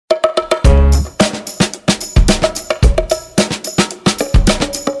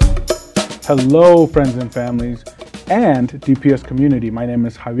Hello, friends and families and DPS community. My name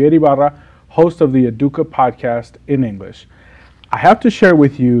is Javier Ibarra, host of the EDUCA Podcast in English. I have to share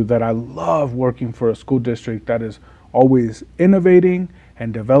with you that I love working for a school district that is always innovating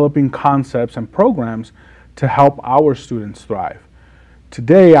and developing concepts and programs to help our students thrive.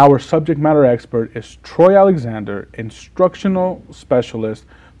 Today, our subject matter expert is Troy Alexander, Instructional Specialist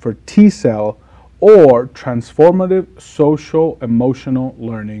for tSEL, or Transformative Social Emotional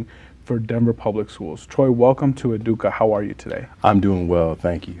Learning for Denver Public Schools. Troy, welcome to EDUCA. How are you today? I'm doing well,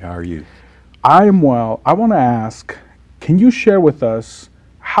 thank you. How are you? I am well. I want to ask, can you share with us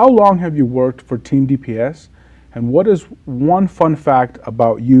how long have you worked for Team DPS, and what is one fun fact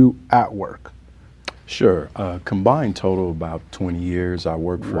about you at work? Sure. Combined total about 20 years. I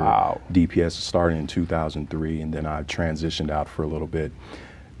worked for DPS starting in 2003, and then I transitioned out for a little bit.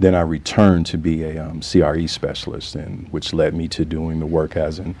 Then I returned to be a CRE specialist, which led me to doing the work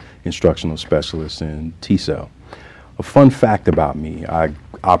as an instructional specialist in tSEL. A fun fact about me, I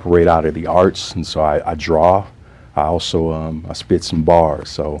operate out of the arts, and so I draw. I also I spit some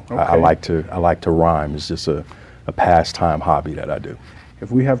bars, so okay. I like to rhyme. It's just a pastime hobby that I do. If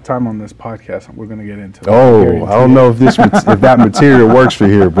we have time on this podcast, we're going to get into that. Oh, I don't know if that material works for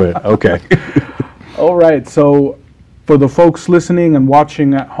here, but okay. All right, so for the folks listening and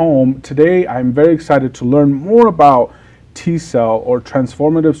watching at home, today I'm very excited to learn more about tSEL, or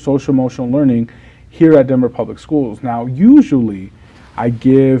Transformative Social Emotional Learning, here at Denver Public Schools. Now, usually I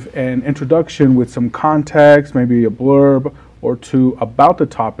give an introduction with some context, maybe a blurb or two about the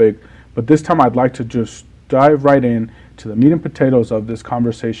topic, but this time I'd like to just dive right in to the meat and potatoes of this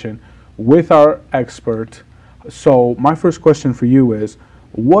conversation with our expert. So my first question for you is,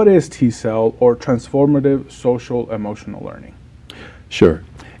 what is tSEL, or Transformative Social Emotional Learning? Sure.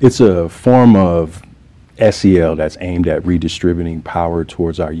 It's a form of SEL that's aimed at redistributing power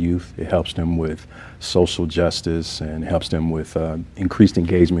towards our youth. It helps them with social justice and helps them with increased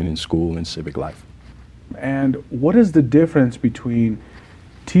engagement in school and civic life. And what is the difference between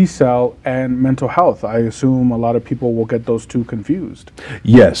tSEL and mental health? I assume a lot of people will get those two confused.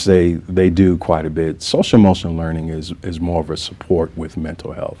 Yes, they do quite a bit. Social emotional learning is more of a support with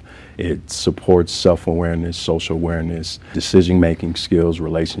mental health. It supports self-awareness, social awareness, decision-making skills,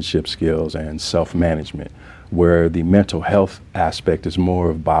 relationship skills, and self-management, where the mental health aspect is more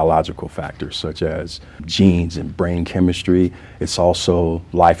of biological factors such as genes and brain chemistry. It's also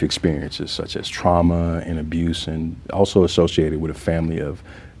life experiences such as trauma and abuse, and also associated with a family of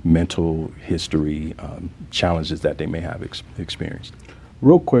mental history challenges that they may have experienced.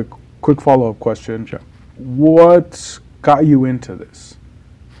 Real quick follow-up question. Sure. What got you into this?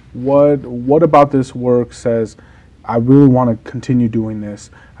 What about this work says, I really want to continue doing this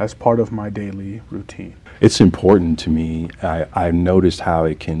as part of my daily routine? It's important to me. I noticed how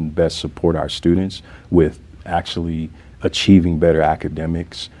it can best support our students with actually achieving better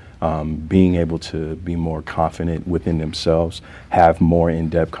academics, being able to be more confident within themselves, have more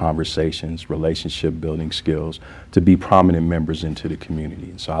in-depth conversations, relationship building skills, to be prominent members into the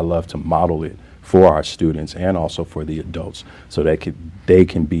community. So I love to model it for our students and also for the adults so they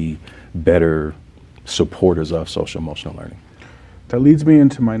can be better supporters of social emotional learning. That leads me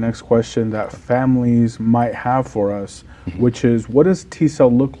into my next question that families might have for us, which is, what does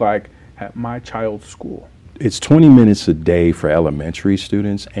tSEL look like at my child's school? It's 20 minutes a day for elementary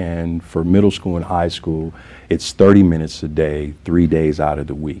students, and for middle school and high school, it's 30 minutes a day, 3 days out of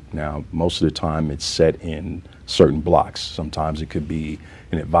the week. Now, most of the time it's set in certain blocks. Sometimes it could be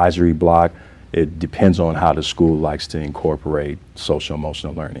an advisory block. It depends on how the school likes to incorporate social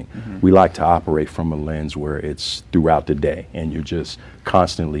emotional learning. We like to operate from a lens where it's throughout the day and you're just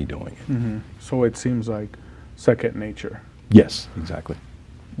constantly doing it. So it seems like second nature. Yes, exactly.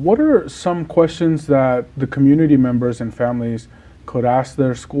 What are some questions that the community members and families could ask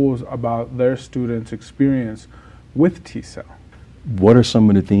their schools about their students' experience with tSEL? What are some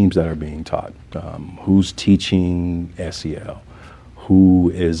of the themes that are being taught? Who's teaching SEL?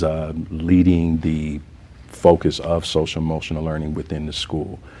 Who is leading the focus of social emotional learning within the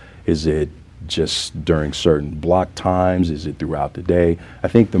school? Is it just during certain block times? Is it throughout the day? I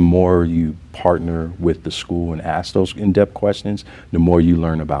think the more you partner with the school and ask those in-depth questions, the more you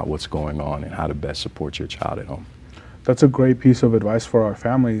learn about what's going on and how to best support your child at home. That's a great piece of advice for our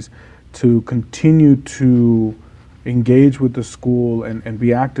families, to continue to engage with the school and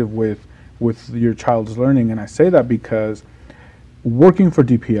be active with your child's learning. And I say that because working for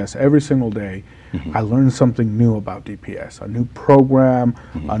DPS every single day, I learned something new about DPS, a new program,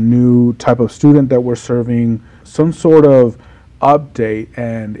 a new type of student that we're serving, some sort of update.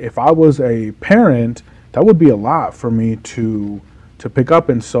 And if I was a parent, that would be a lot for me to to pick up.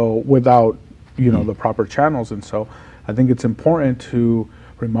 And so without, the proper channels. And so I think it's important to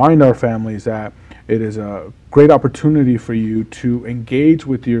remind our families that it is a great opportunity for you to engage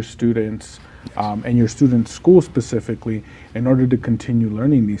with your students and your students' school specifically in order to continue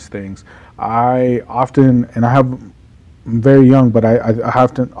learning these things. I'm very young, but I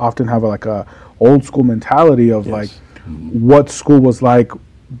have to often have a old school mentality of what school was like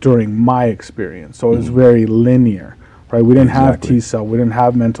during my experience. So it was very linear, right? We didn't have tSEL, we didn't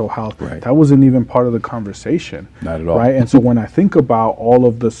have mental health. Right. That wasn't even part of the conversation. Not at all. Right? And so when I think about all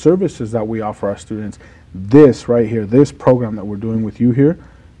of the services that we offer our students, this right here, this program that we're doing with you here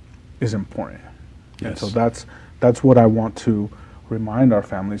is important. Yes. And so that's what I want to remind our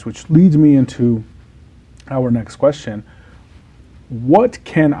families, which leads me into our next question. What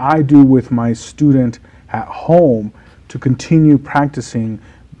can I do with my student at home to continue practicing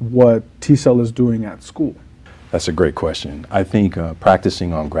what tSEL is doing at school? That's a great question. I think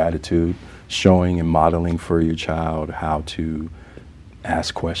practicing on gratitude, showing and modeling for your child how to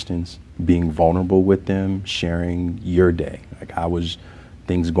ask questions, being vulnerable with them, sharing your day, like how was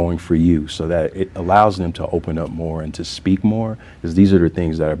things going for you, so that it allows them to open up more and to speak more, because these are the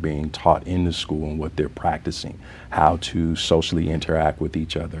things that are being taught in the school and what they're practicing, how to socially interact with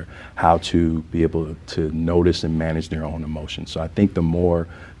each other, how to be able to notice and manage their own emotions. So I think the more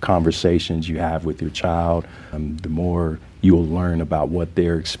conversations you have with your child, the more you'll learn about what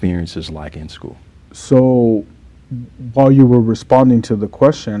their experience is like in school. So while you were responding to the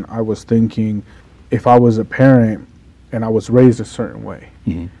question, I was thinking, if I was a parent and I was raised a certain way,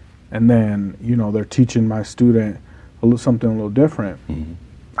 and then, they're teaching my student something a little different,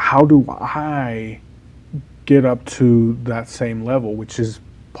 how do I get up to that same level? Which is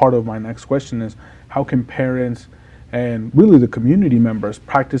part of my next question, is how can parents and really the community members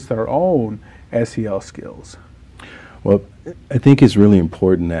practice their own SEL skills? Well, I think it's really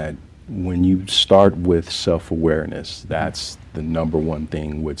important that when you start with self-awareness, that's the number one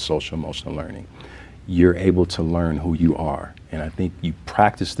thing with social emotional learning. You're able to learn who you are. And I think you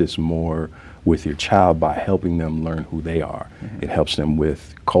practice this more with your child by helping them learn who they are. It helps them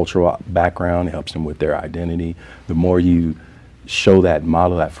with cultural background, it helps them with their identity. The more you show that,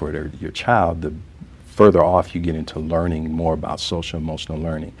 model that for your child, the further off you get into learning more about social emotional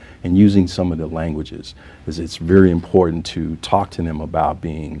learning and using some of the languages. Because it's very important to talk to them about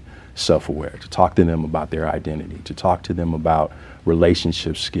being self-aware, to talk to them about their identity, to talk to them about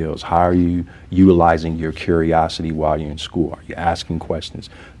relationship skills. How are you utilizing your curiosity while you're in school? Are you asking questions?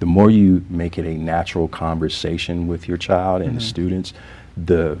 The more you make it a natural conversation with your child and the students,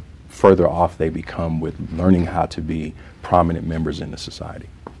 the further off they become with learning how to be prominent members in the society.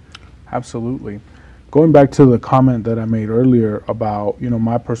 Absolutely. Going back to the comment that I made earlier about,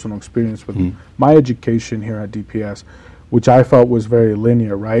 my personal experience with my education here at DPS, which I felt was very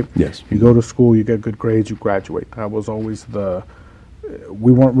linear, right? Yes. You go to school, you get good grades, you graduate. That was always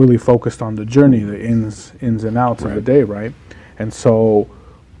we weren't really focused on the journey, the ins and outs of the day, right? And so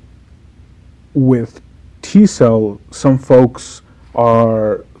with tSEL, some folks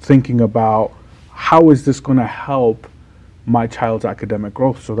are thinking about, how is this going to help my child's academic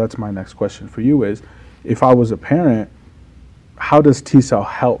growth? So that's my next question for you is, if I was a parent, how does tSEL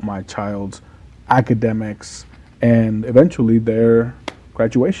help my child's academics and eventually their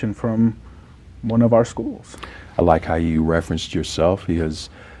graduation from one of our schools? I like how you referenced yourself, because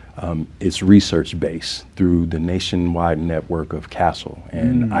it's research-based through the nationwide network of CASEL.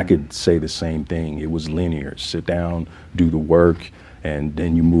 And I could say the same thing. It was linear. Sit down, do the work, and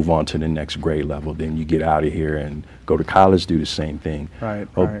then you move on to the next grade level. Then you get out of here and go to college, do the same thing. Right.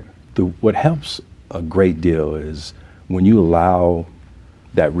 What helps a great deal is when you allow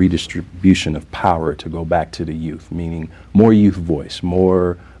that redistribution of power to go back to the youth, meaning more youth voice,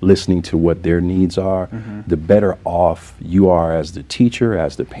 more listening to what their needs are, the better off you are as the teacher,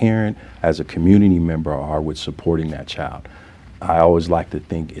 as the parent, as a community member are with supporting that child. I always like to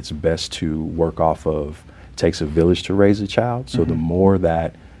think it's best to work off of, it takes a village to raise a child, so the more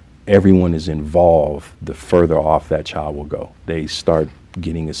that everyone is involved, the further off that child will go. They start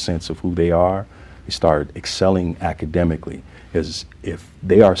getting a sense of who they are, they start excelling academically. Because if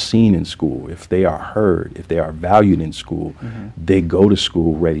they are seen in school, if they are heard, if they are valued in school, they go to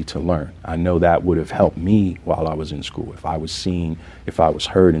school ready to learn. I know that would have helped me while I was in school. If I was seen, if I was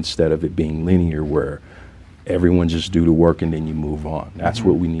heard, instead of it being linear where everyone just do the work and then you move on. That's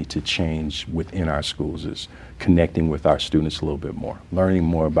what we need to change within our schools, is connecting with our students a little bit more, learning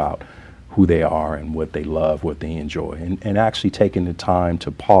more about who they are and what they love, what they enjoy, and actually taking the time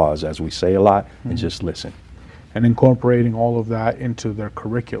to pause, as we say a lot, and just listen. And incorporating all of that into their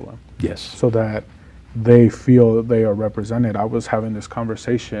curriculum. Yes. So that they feel that they are represented. I was having this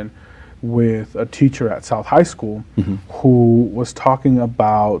conversation with a teacher at South High School who was talking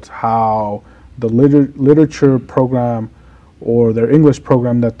about how the literature program or their English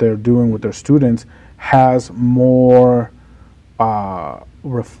program that they're doing with their students has more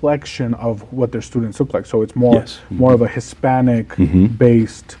reflection of what their students look like. So it's more more of a Hispanic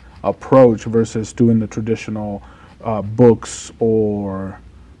based approach versus doing the traditional books or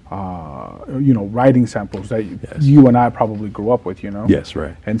writing samples that you and I probably grew up with, Yes,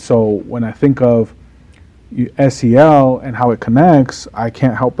 right. And so when I think of SEL and how it connects, I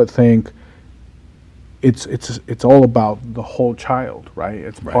can't help but think it's all about the whole child, right?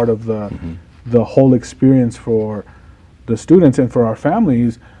 It's part of the whole experience for the students and for our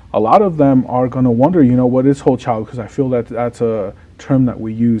families. A lot of them are going to wonder, what is whole child? Because I feel that that's a term that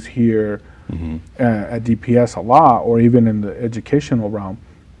we use here at DPS a lot, or even in the educational realm.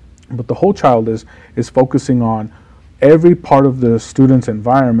 But the whole child is focusing on every part of the student's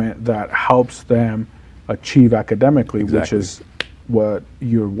environment that helps them achieve academically, which is what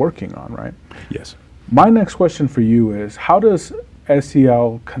you're working on, right? Yes. My next question for you is, how does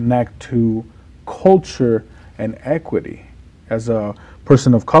SEL connect to culture and equity? As a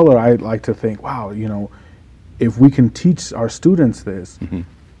person of color, I like to think, wow, if we can teach our students this,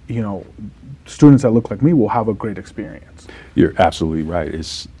 students that look like me will have a great experience. You're absolutely right.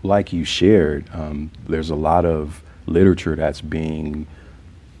 It's like you shared, there's a lot of literature that's being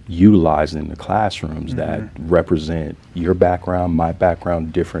utilized in the classrooms that represent your background, my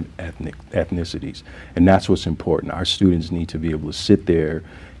background, different ethnicities. And that's what's important. Our students need to be able to sit there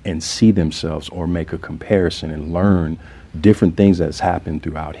and see themselves or make a comparison and learn different things that's happened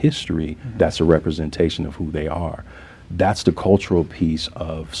throughout history that's a representation of who they are. That's the cultural piece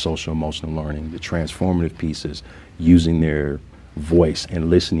of social emotional learning. The transformative piece is using their voice and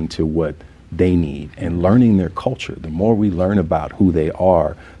listening to what they need and learning their culture. The more we learn about who they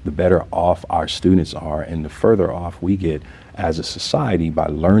are, the better off our students are, and the further off we get as a society by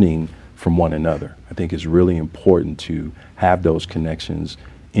learning from one another. I think it's really important to have those connections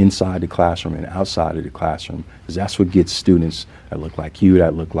inside the classroom and outside of the classroom, because that's what gets students that look like you,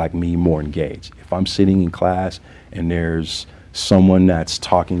 that look like me, more engaged. If I'm sitting in class and there's someone that's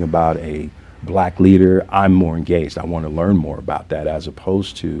talking about a Black leader, I'm more engaged. I want to learn more about that, as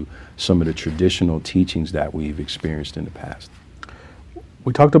opposed to some of the traditional teachings that we've experienced in the past.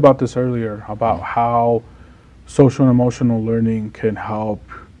 We talked about this earlier, about how social and emotional learning can help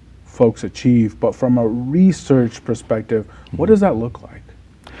folks achieve, but from a research perspective, what does that look like?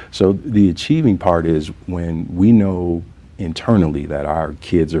 So the achieving part is when we know internally that our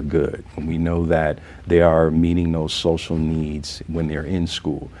kids are good, and we know that they are meeting those social needs when they're in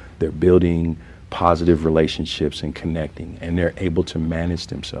school. They're building positive relationships and connecting, and they're able to manage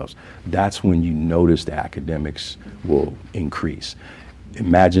themselves. That's when you notice the academics will increase.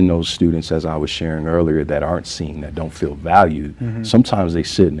 Imagine those students, as I was sharing earlier, that aren't seen, that don't feel valued. Sometimes they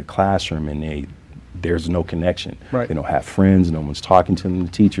sit in the classroom and there's no connection. Right. They don't have friends, no one's talking to them,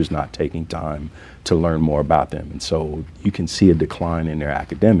 the teacher's not taking time to learn more about them. And so you can see a decline in their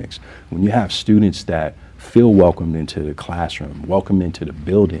academics. When you have students that feel welcomed into the classroom, welcomed into the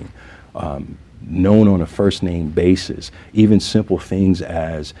building, known on a first name basis, even simple things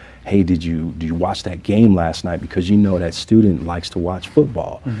as, hey, did you watch that game last night? Because you know that student likes to watch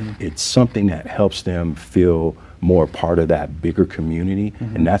football. It's something that helps them feel more part of that bigger community,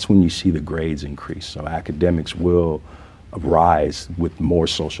 and that's when you see the grades increase. So academics will rise with more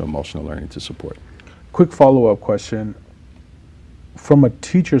social emotional learning to support. Quick follow-up question. From a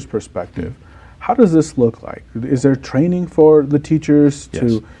teacher's perspective, how does this look like? Is there training for the teachers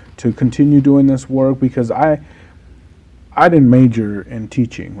to continue doing this work? Because I didn't major in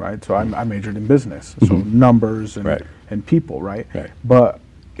teaching, right? So I majored in business, so numbers and people, right? But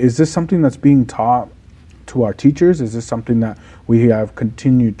is this something that's being taught to our teachers? Is this something that we have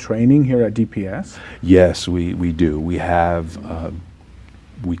continued training here at DPS? Yes, we do. We have,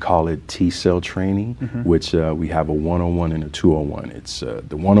 we call it tSEL training, which we have a 101 and a 201. It's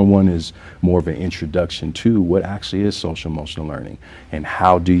the 101 is more of an introduction to what actually is social emotional learning and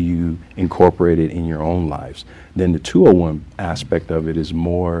how do you incorporate it in your own lives. Then the 201 aspect of it is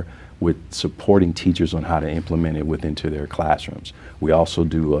more with supporting teachers on how to implement it into their classrooms. We also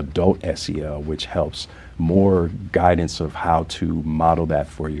do adult SEL, which helps more guidance of how to model that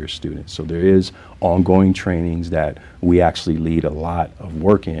for your students. So there is ongoing trainings that we actually lead a lot of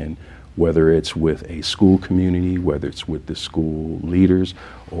work in, whether it's with a school community, whether it's with the school leaders,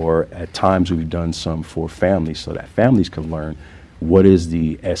 or at times we've done some for families so that families can learn what is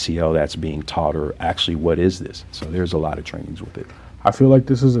the SEL that's being taught, or actually what is this. So there's a lot of trainings with it. I feel like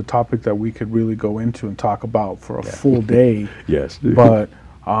this is a topic that we could really go into and talk about for a full day. Yes. But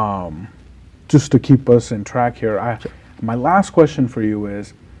just to keep us in track here, my last question for you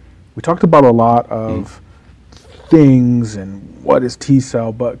is, we talked about a lot of things and what is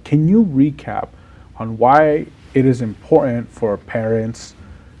tSEL, but can you recap on why it is important for parents,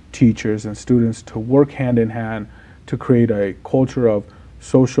 teachers, and students to work hand in hand to create a culture of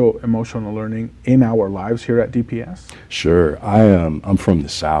social emotional learning in our lives here at DPS? Sure. I'm from the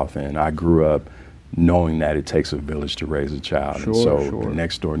South, and I grew up knowing that it takes a village to raise a child. And so the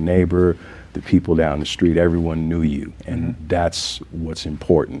next door neighbor, the people down the street, everyone knew you. And that's what's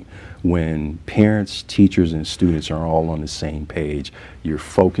important. When parents, teachers, and students are all on the same page, you're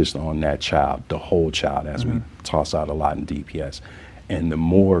focused on that child, the whole child, as we toss out a lot in DPS, and the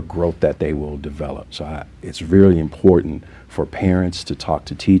more growth that they will develop. So it's really important for parents to talk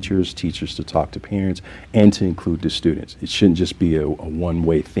to teachers, teachers to talk to parents, and to include the students. It shouldn't just be a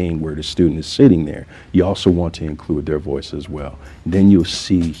one-way thing where the student is sitting there. You also want to include their voice as well. And then you'll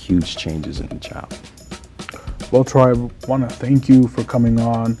see huge changes in the child. Well, Troy, I want to thank you for coming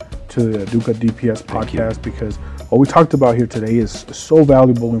on to the EDUCA DPS podcast, because what we talked about here today is so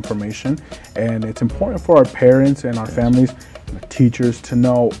valuable information, and it's important for our parents and our families and the teachers to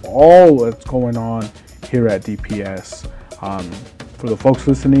know all that's going on here at DPS. For the folks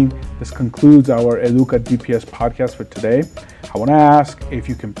listening, this concludes our EDUCA DPS podcast for today. I want to ask if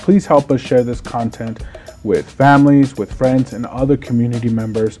you can please help us share this content with families, with friends, and other community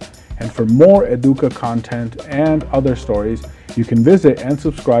members. And for more EDUCA content and other stories, you can visit and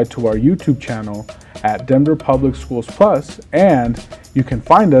subscribe to our YouTube channel at Denver Public Schools Plus, and you can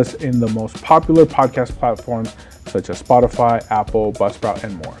find us in the most popular podcast platforms such as Spotify, Apple, Buzzsprout,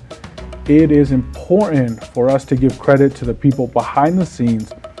 and more. It is important for us to give credit to the people behind the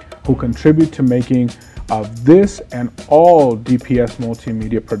scenes who contribute to making of this and all DPS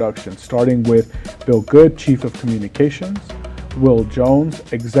multimedia productions, starting with Bill Good, Chief of Communications, Will Jones,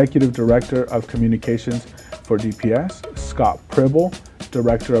 Executive Director of Communications for DPS, Scott Pribble,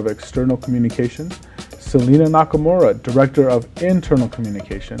 Director of External Communications, Selena Nakamura, Director of Internal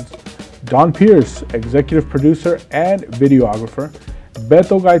Communications, Don Pierce, Executive Producer and Videographer,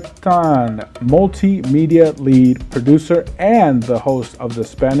 Beto Gaitan, Multimedia Lead Producer and the host of the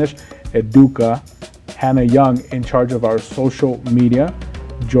Spanish EDUCA, Hannah Young, in charge of our social media,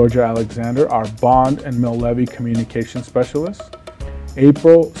 Georgia Alexander, our Bond and Mill Levy Communication Specialist,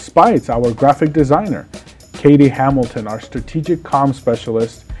 April Spites, our Graphic Designer, Katie Hamilton, our Strategic Comm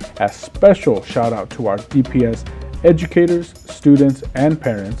Specialist. A special shout out to our DPS educators, students, and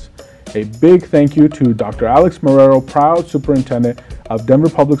parents. A big thank you to Dr. Alex Marrero, proud Superintendent of Denver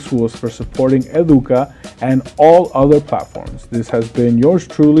Public Schools, for supporting EDUCA and all other platforms. This has been yours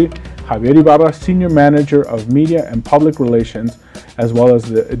truly, Javier Ibarra, Senior Manager of Media and Public Relations, as well as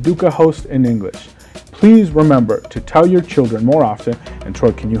the EDUCA host in English. Please remember to tell your children more often, and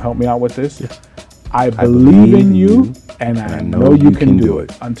Troy, can you help me out with this? Yes. I believe in you, and I know you can do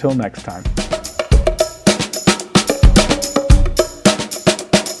it. Until next time.